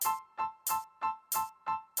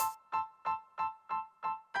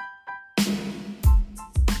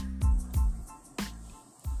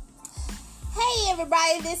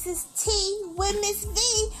everybody, this is T with Miss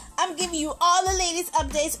V. I'm giving you all the latest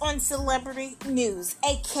updates on celebrity news,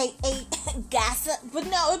 aka gossip, but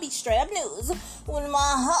no, it'll be straight up news with my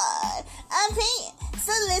heart. I'm paying.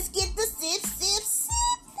 So let's get the sip.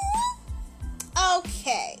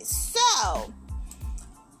 Okay, so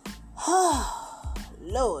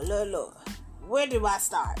Lord, where do I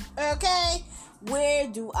start? Okay, where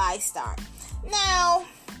do I start? Now,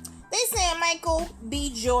 they saying Michael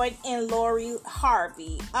B. Jordan and Lori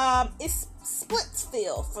Harvey. It's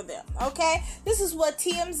Splitsville for them. Okay, this is what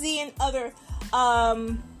TMZ and other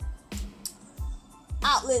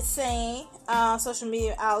outlets saying, social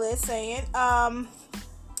media outlets saying.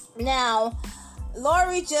 Now,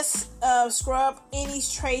 Lori just scrubbed any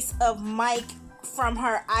trace of Mike from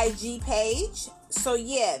her IG page. So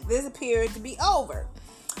yeah, this appeared to be over.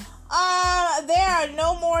 There are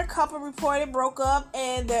no more couple reported broke up,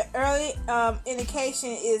 and the early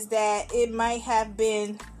indication is that it might have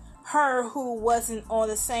been her who wasn't on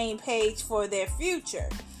the same page for their future.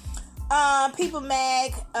 People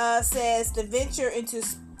Mag says the venture into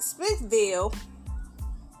Splitsville,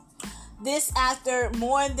 this after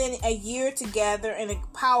more than a year together and a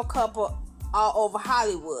power couple all over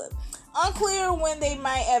Hollywood. Unclear when they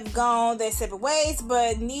might have gone their separate ways,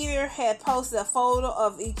 but neither had posted a photo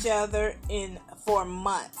of each other for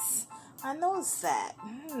months. I noticed that.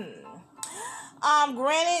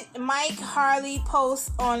 Granted, Mike hardly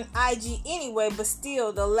posts on IG anyway, but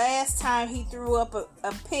still, the last time he threw up a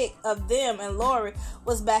pic of them and Lori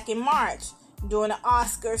was back in March during the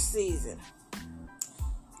Oscar season.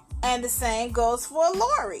 And the same goes for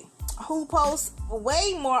Lori, who posts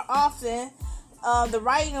way more often. The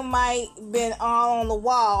writing might been all on the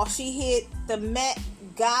wall. She hit the Met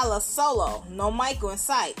Gala solo. No Michael in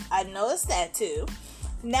sight. I noticed that too.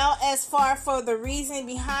 Now, as far for the reason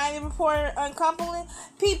behind the reported uncoupling,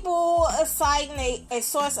 people citing a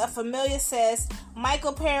source of familiar says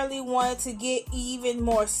Michael apparently wanted to get even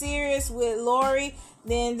more serious with Lori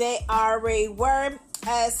than they already were,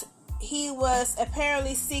 as he was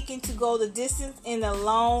apparently seeking to go the distance in a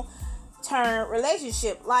long-term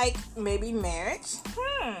relationship, like maybe marriage.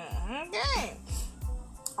 Okay.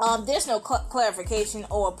 There's no clarification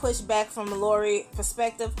or pushback from Lori's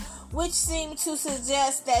perspective, which seemed to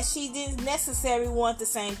suggest that she didn't necessarily want the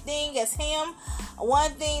same thing as him. One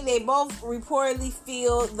thing they both reportedly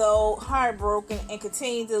feel, though heartbroken, and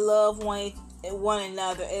continue to love one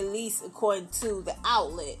another, at least according to the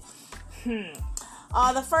outlet.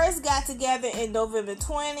 The first got together in November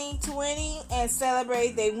 2020 and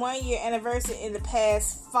celebrated their 1-year anniversary in the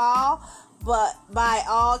past fall, but by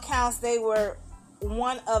all accounts, they were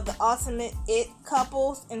one of the ultimate it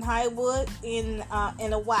couples in Hollywood in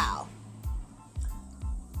a while.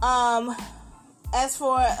 As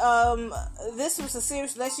for this was a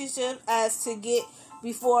serious relationship as to get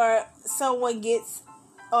before someone gets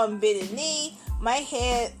on bended knee. Mike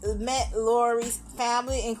had met Lori's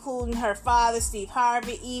family, including her father, Steve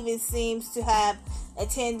Harvey. Even seems to have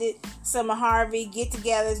attended some of Harvey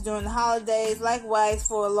get-togethers during the holidays. Likewise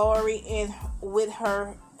for Lori and with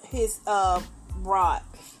his broad.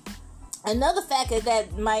 Another factor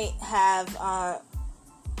that might have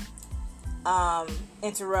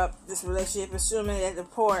interrupt this relationship, assuming that the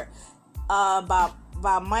report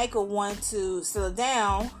about Michael wanting to settle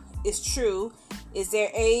down is true, is their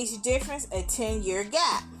age difference, a 10-year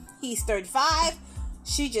gap. He's 35,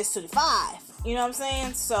 she just 25. You know what I'm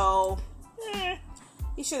saying? So,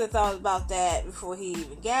 he should have thought about that before he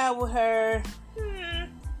even got with her.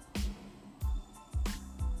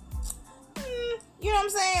 You know what I'm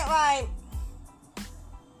saying? Like,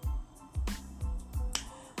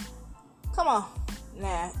 come on.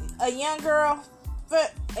 Now, a young girl,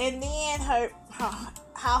 and then her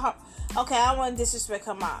okay, I don't want to disrespect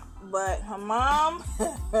her mom, but her mom,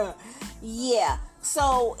 yeah.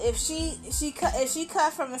 So if she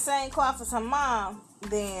cut from the same cloth as her mom,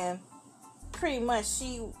 then pretty much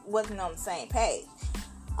she wasn't on the same page.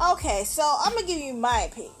 Okay, so I'm gonna give you my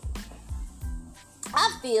opinion.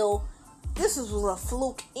 I feel this was a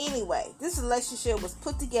fluke anyway. This relationship was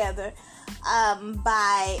put together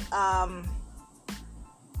by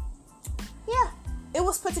it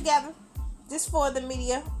was put together just for the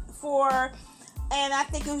media, and I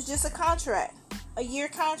think it was just a year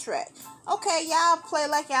contract. Okay, y'all play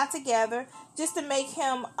like y'all together just to make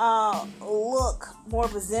him look more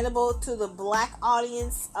presentable to the black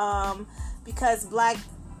audience, because black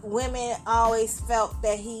women always felt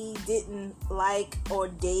that he didn't like or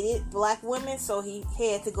dated black women, so he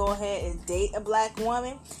had to go ahead and date a black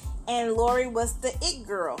woman. And Lori was the it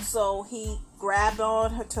girl, so he grabbed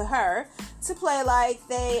on to her to play like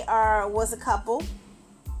they was a couple.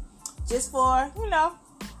 just for,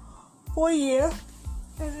 for a year.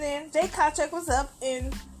 And then their contract was up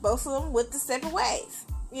and both of them went the separate ways,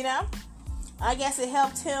 I guess it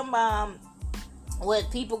helped him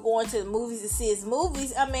with people going to the movies to see his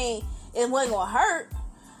movies. I mean, it wasn't going to hurt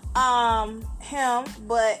him,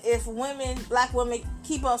 but if black women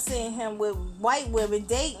keep on seeing him with white women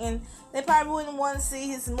dating, they probably wouldn't want to see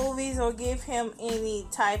his movies or give him any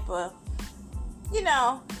type of,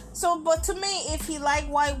 but to me, if he like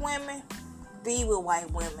white women, be with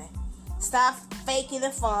white women. Stop faking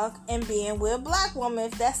the funk and being with a black woman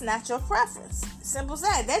if that's not your preference. Simple as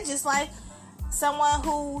that. That's just like someone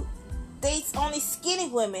who dates only skinny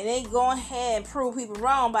women. They go ahead and prove people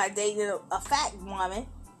wrong by dating a fat woman,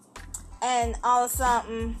 and all of a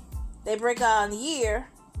sudden they break out in a year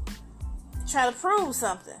trying to prove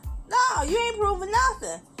something. No, you ain't proving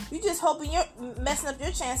nothing. You just hoping you're messing up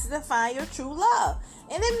your chances to find your true love.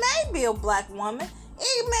 And it may be a black woman.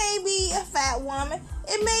 It may be a fat woman.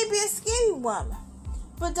 It may be a skinny woman.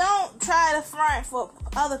 But don't try to front for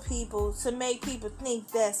other people to make people think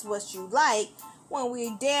that's what you like when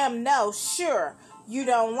we damn know, sure, you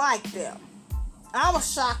don't like them. I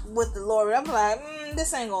was shocked with the Lori. I'm like,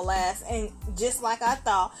 this ain't gonna last. And just like I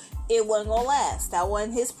thought, it wasn't gonna last. That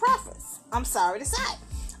wasn't his preference. I'm sorry to say.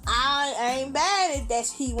 I ain't bad at that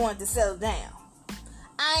he wanted to settle down.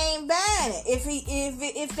 I ain't bad at it.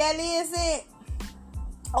 If that is it,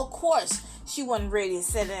 of course she wasn't ready to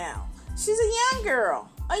settle down. She's a young girl,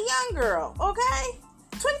 okay?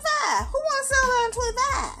 25. Who wants to settle down at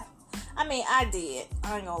 25? I mean, I did.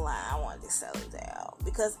 I ain't gonna lie. I wanted to settle down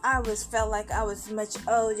because I felt like I was much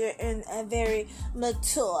older and very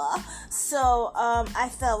mature. So I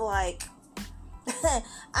felt like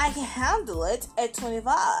I can handle it at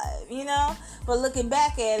 25, But looking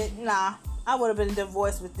back at it, nah, I would have been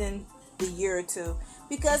divorced within the year or two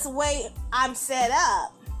because the way I'm set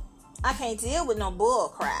up, I can't deal with no bull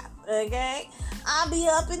crap, okay? I'll be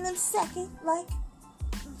up in them second, like,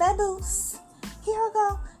 baboose. Here I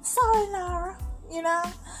go. Sorry, Nara,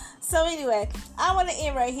 So anyway, I want to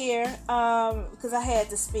end right here because I had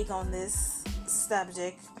to speak on this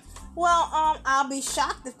subject. Well, I'll be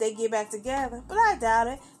shocked if they get back together, but I doubt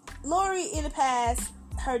it. Lori, in the past,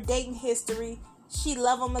 her dating history, she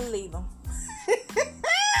love him and leave him.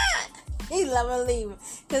 He love him and leave him.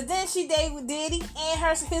 Because then she dated with Diddy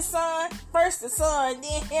and his son. First the son,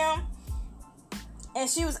 then him. And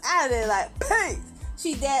she was out of there like, peace.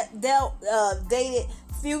 She dated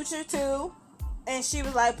Future too. And she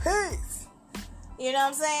was like, peace. You know what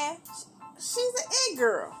I'm saying? She's an it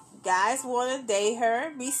girl. Guys want to date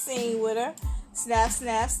her, be seen with her. Snap,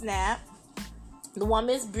 snap, snap. The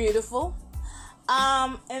woman is beautiful.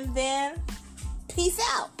 And then peace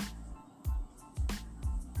out.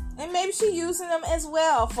 And maybe she using them as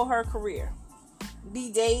well for her career.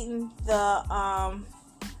 Be dating the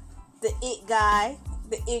it guy,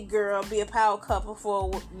 the it girl, be a power couple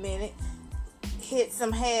for a minute. Hit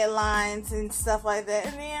some headlines and stuff like that.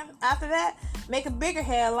 And then after that, make a bigger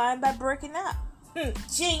headline by breaking up.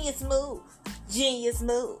 Genius move.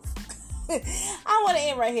 I want to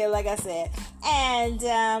end right here, like I said. And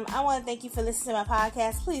I want to thank you for listening to my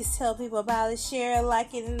podcast. Please tell people about it, share,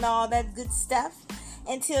 like it, and all that good stuff.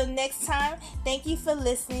 Until next time, thank you for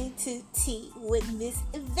listening to Tea with Miss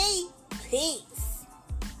V. Peace.